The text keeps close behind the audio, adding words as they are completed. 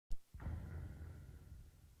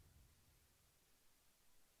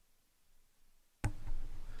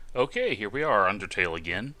Okay, here we are, Undertale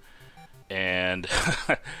again. And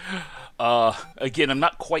again, I'm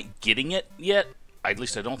not quite getting it yet. At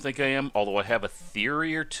least I don't think I am, although I have a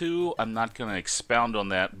theory or two. I'm not going to expound on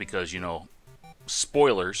that because,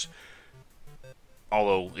 spoilers.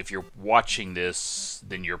 Although, if you're watching this,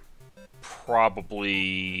 then you're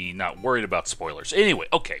probably not worried about spoilers. Anyway,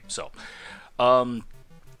 okay, so,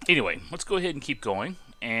 anyway, let's go ahead and keep going.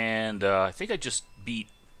 And I think I just beat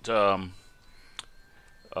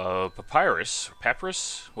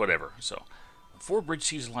papyrus, whatever. So, 4 bridge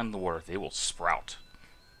seeds line the water. They will sprout.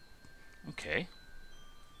 Okay.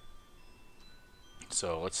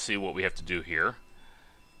 So let's see what we have to do here.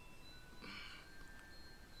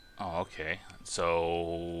 Oh, okay.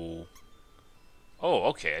 So, oh,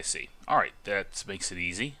 okay. I see. All right, that makes it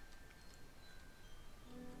easy.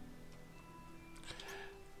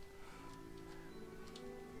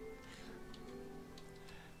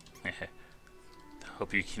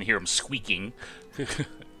 Hope you can hear him squeaking.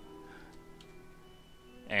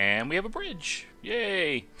 And we have a bridge.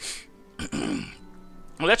 Yay!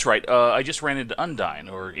 Well, that's right. I just ran into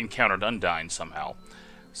Undyne, or encountered Undyne somehow.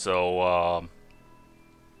 So,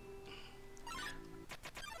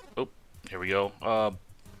 oh, here we go.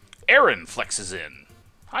 Aaron flexes in.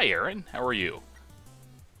 Hi, Aaron. How are you?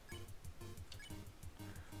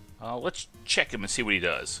 Let's check him and see what he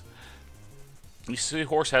does. You see,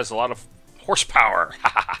 horse has a lot of horsepower. Ha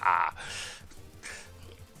ha ha.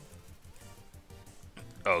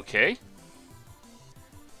 Okay.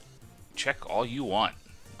 Check all you want.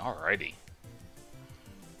 Alrighty.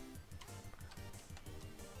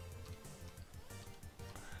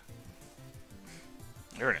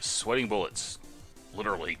 Aaron is sweating bullets.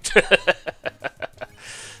 Literally.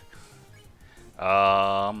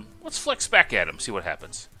 Let's flex back at him, see what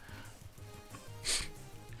happens.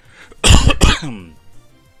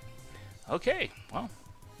 Okay, well.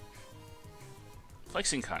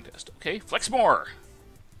 Flexing contest. Okay, flex more.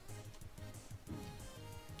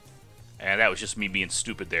 And that was just me being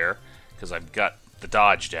stupid there, because I've got the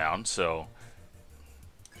dodge down, so.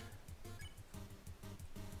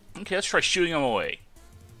 Okay, let's try shooting him away.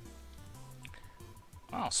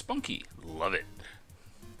 Wow, spunky. Love it.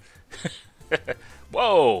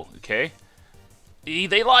 Whoa, okay.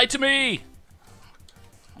 They lied to me!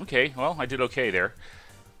 Okay, well, I did okay there.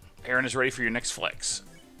 Aaron is ready for your next flex.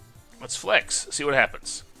 Let's flex, see what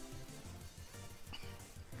happens.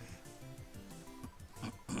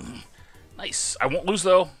 Nice. I won't lose,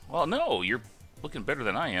 though. Well, no, you're looking better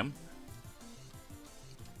than I am.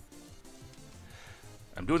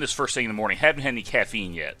 I'm doing this first thing in the morning. Haven't had any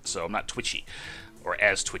caffeine yet, so I'm not twitchy. Or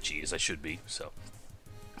as twitchy as I should be, so.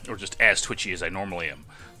 Or just as twitchy as I normally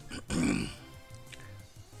am.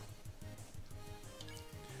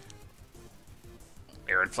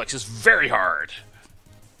 Aaron flexes very hard.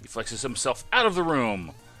 He flexes himself out of the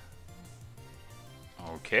room.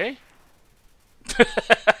 Okay.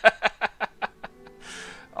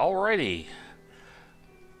 Alrighty.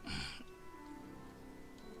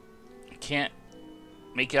 I can't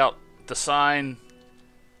make out the sign.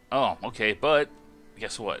 Oh, okay, but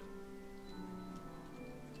guess what?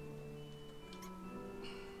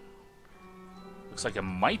 Looks like I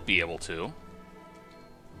might be able to.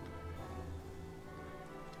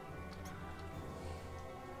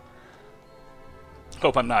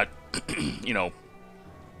 Hope I'm not,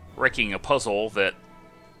 wrecking a puzzle that...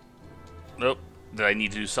 Nope. That I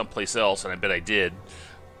need to do someplace else, and I bet I did.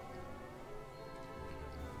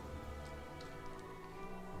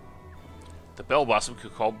 The Bell Blossom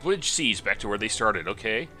could call Bridge Seas back to where they started,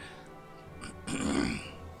 okay?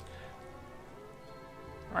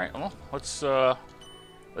 Alright, well, let's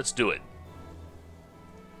do it.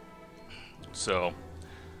 So,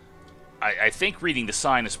 I think reading the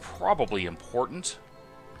sign is probably important.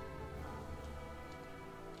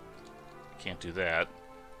 Can't do that.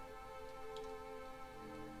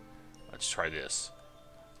 Let's try this.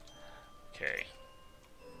 Okay.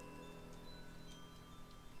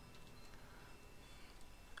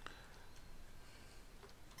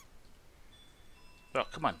 Oh,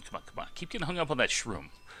 come on, come on, come on. Keep getting hung up on that shroom.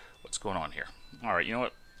 What's going on here? Alright, you know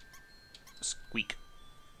what? Squeak.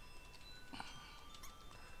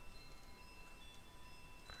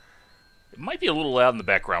 It might be a little loud in the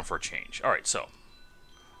background for a change. Alright, so.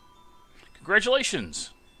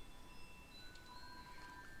 Congratulations!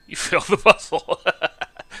 You failed the puzzle.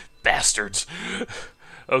 Bastards.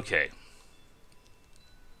 Okay.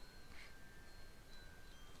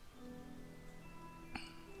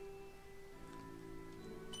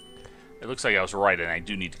 It looks like I was right, and I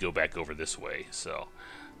do need to go back over this way, so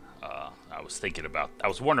I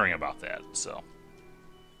was wondering about that, so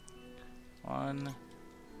 1,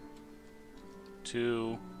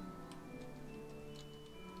 2,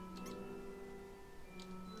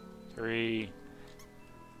 3,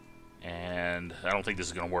 and I don't think this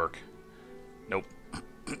is going to work. Nope.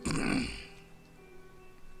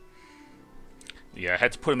 Yeah, I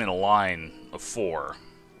had to put them in a line of 4.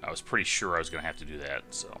 I was pretty sure I was going to have to do that,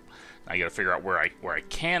 so now I got to figure out where I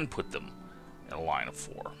can put them in a line of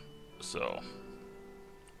 4. So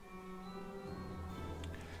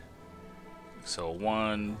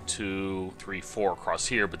 1, 2, 3, 4 across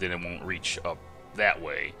here, but then it won't reach up that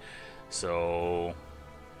way. So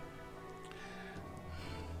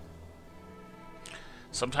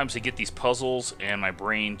sometimes I get these puzzles and my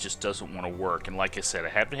brain just doesn't want to work. And like I said, I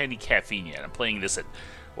haven't had any caffeine yet. I'm playing this at,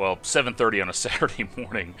 well, 7:30 on a Saturday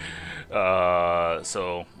morning.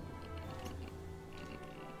 So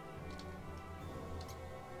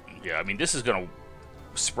yeah, I mean, this is going to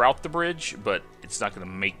sprout the bridge, but it's not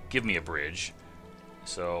going to give me a bridge.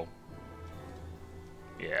 So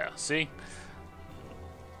yeah, see?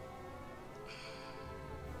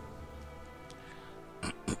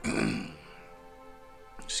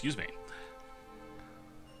 Excuse me.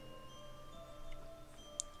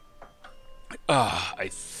 I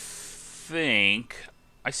think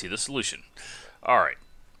I see the solution. Alright.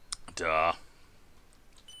 Duh.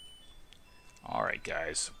 Alright,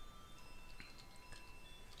 guys.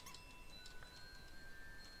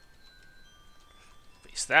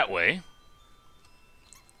 Face that way.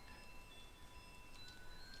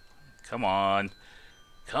 Come on.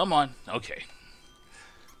 Come on. Okay.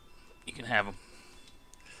 You can have them.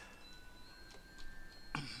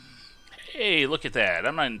 Hey, look at that.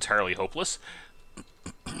 I'm not entirely hopeless.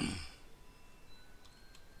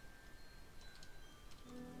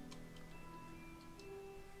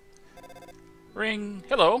 Ring.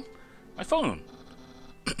 Hello. My phone.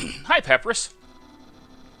 Hi, Papyrus.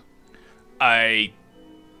 I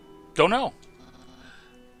don't know.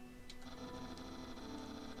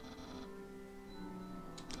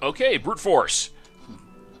 Okay, brute force.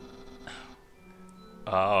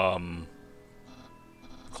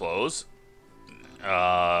 Clothes.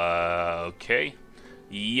 Okay.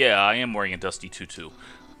 Yeah, I am wearing a dusty tutu.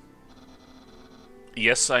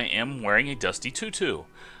 Yes, I am wearing a dusty tutu.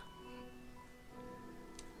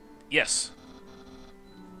 Yes.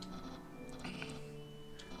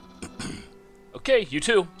 Okay, you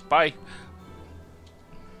too. Bye.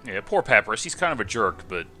 Yeah, poor Papyrus. He's kind of a jerk,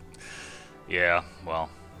 but yeah, well.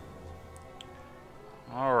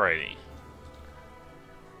 Alrighty.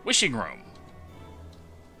 Wishing room.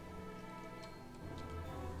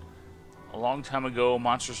 A long time ago,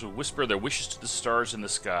 monsters would whisper their wishes to the stars in the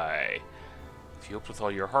sky. If you hoped with all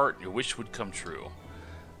your heart, your wish would come true.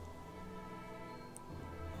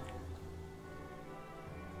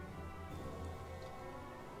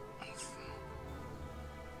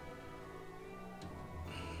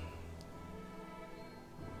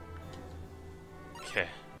 Okay.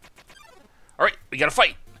 Alright, we gotta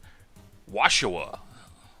fight! Washua.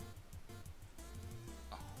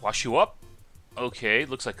 Wash you up? Okay,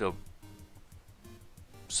 looks like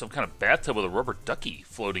some kind of bathtub with a rubber ducky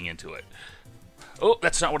floating into it. Oh,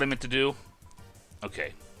 that's not what I meant to do.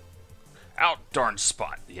 Okay. Out, darn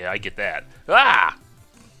spot. Yeah, I get that. Ah!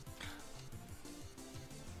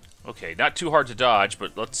 Okay, not too hard to dodge,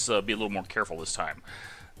 but let's be a little more careful this time.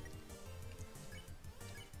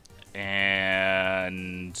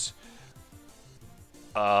 And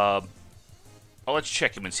let's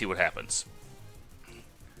check him and see what happens.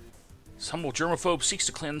 This humble germaphobe seeks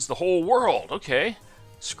to cleanse the whole world. Okay.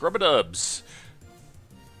 Scrub-a-dubs.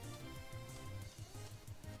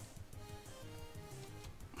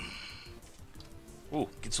 Ooh,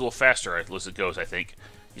 gets a little faster as it goes, I think.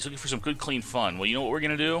 He's looking for some good, clean fun. Well, you know what we're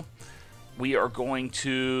going to do? We are going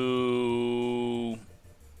to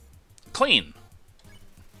clean.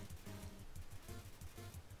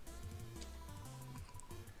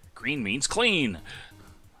 Green means clean.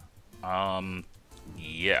 Yeah.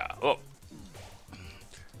 Oh.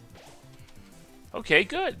 Okay,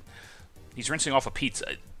 good. He's rinsing off a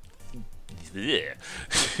pizza.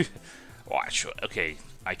 Watch. Okay,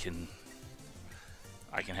 I can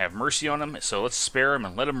have mercy on him, so let's spare him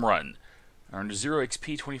and let him run. Earned 0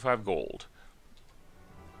 XP, 25 gold.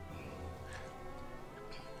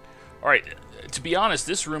 Alright, to be honest,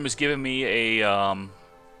 this room is giving me a,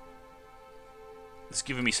 it's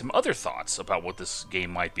giving me some other thoughts about what this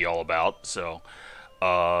game might be all about, so,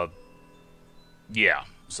 yeah,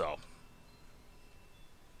 so.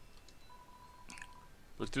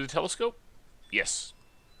 Look through the telescope? Yes.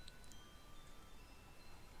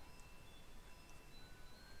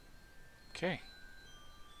 Okay.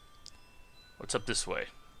 What's up this way?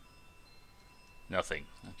 Nothing.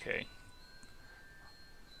 Okay.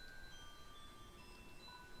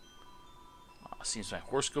 Seems my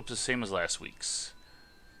horoscope's the same as last week's.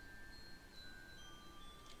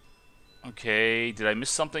 Okay, did I miss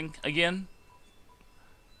something again?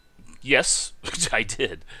 Yes, I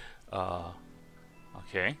did.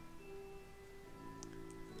 Okay.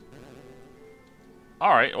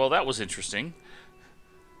 Alright, well that was interesting.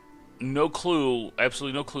 No clue,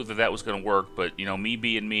 absolutely no clue that that was going to work, but, you know, me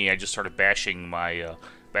being me, I just started bashing my,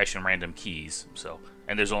 bashing random keys, so.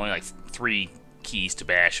 And there's only, like, 3 keys to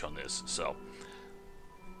bash on this, so.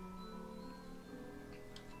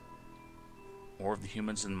 More of the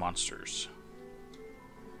humans and monsters.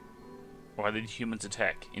 Why did humans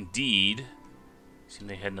attack? Indeed, seemed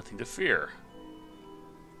they had nothing to fear.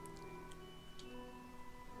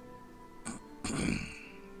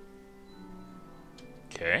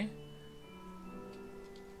 Okay.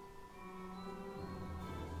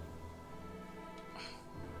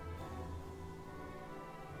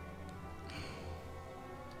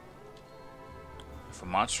 If a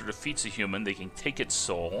monster defeats a human, they can take its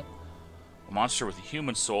soul. A monster with a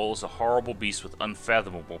human soul is a horrible beast with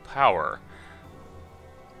unfathomable power.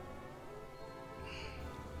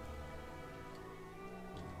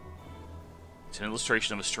 It's an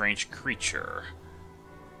illustration of a strange creature.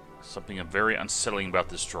 Something very unsettling about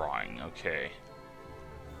this drawing. Okay.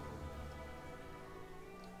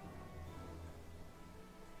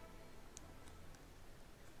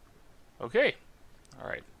 Okay.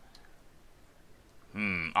 Alright.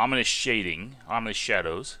 Ominous shading. Ominous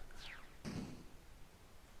shadows.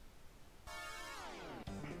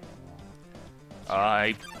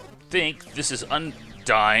 I think this is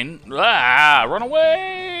Undyne. Ah! Run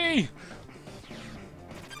away!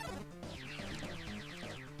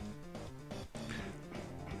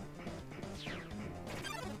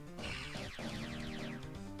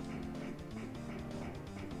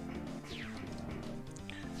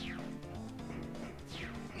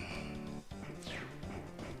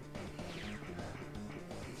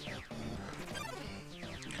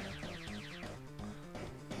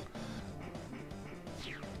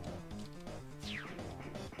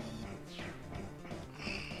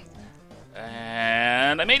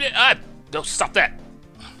 And I made it! Ah! No, stop that!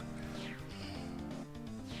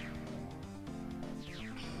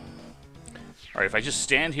 Alright, if I just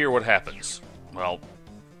stand here, what happens? Well,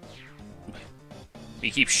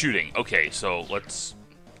 he keeps shooting. Okay, so let's...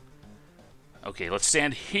 Okay, let's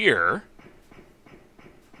stand here.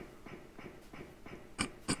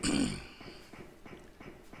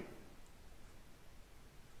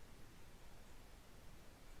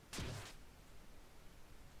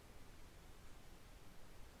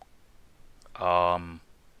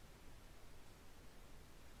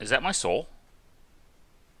 Is that my soul?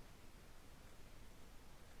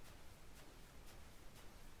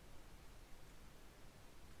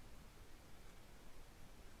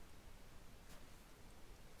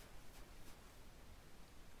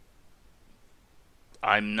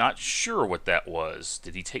 I'm not sure what that was.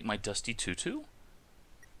 Did he take my dusty tutu?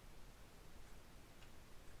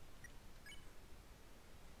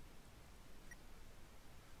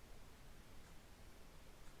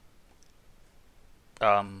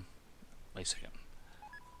 Wait a second.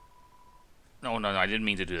 No, I didn't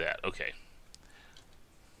mean to do that. Okay.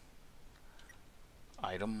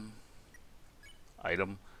 Item.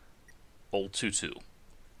 Old tutu.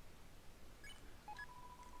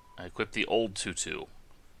 I equipped the old tutu.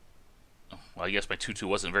 Well, I guess my tutu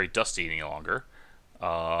wasn't very dusty any longer.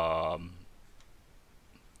 My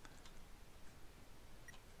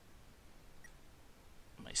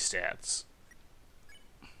stats.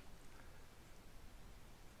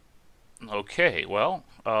 Okay, well,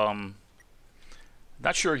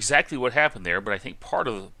 not sure exactly what happened there, but I think part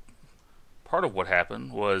of what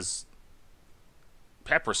happened was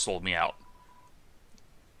Pepper sold me out.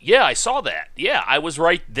 Yeah, I saw that. Yeah, I was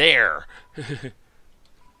right there.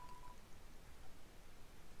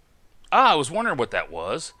 I was wondering what that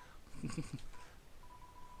was.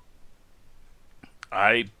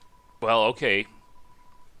 Well, okay.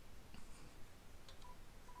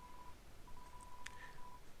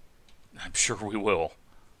 I'm sure we will.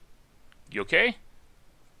 You okay?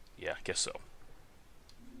 Yeah, I guess so.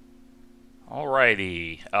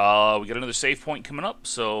 Alrighty. We got another save point coming up,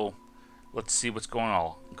 so let's see what's going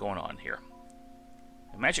on here.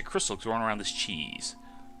 A magic crystal growing around this cheese.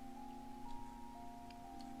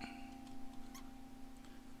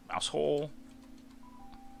 Mouse hole.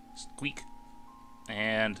 Squeak.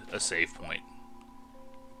 And a save point.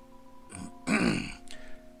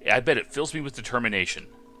 Yeah, I bet it fills me with determination.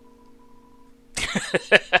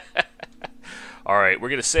 Alright, we're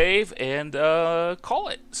going to save and call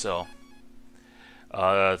it. So,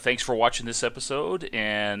 Thanks for watching this episode,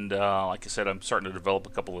 and like I said, I'm starting to develop a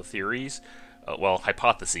couple of theories, well,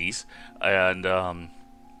 hypotheses, and I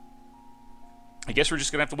guess we're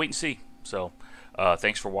just gonna have to wait and see. So,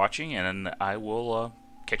 thanks for watching, and I will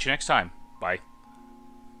catch you next time. Bye.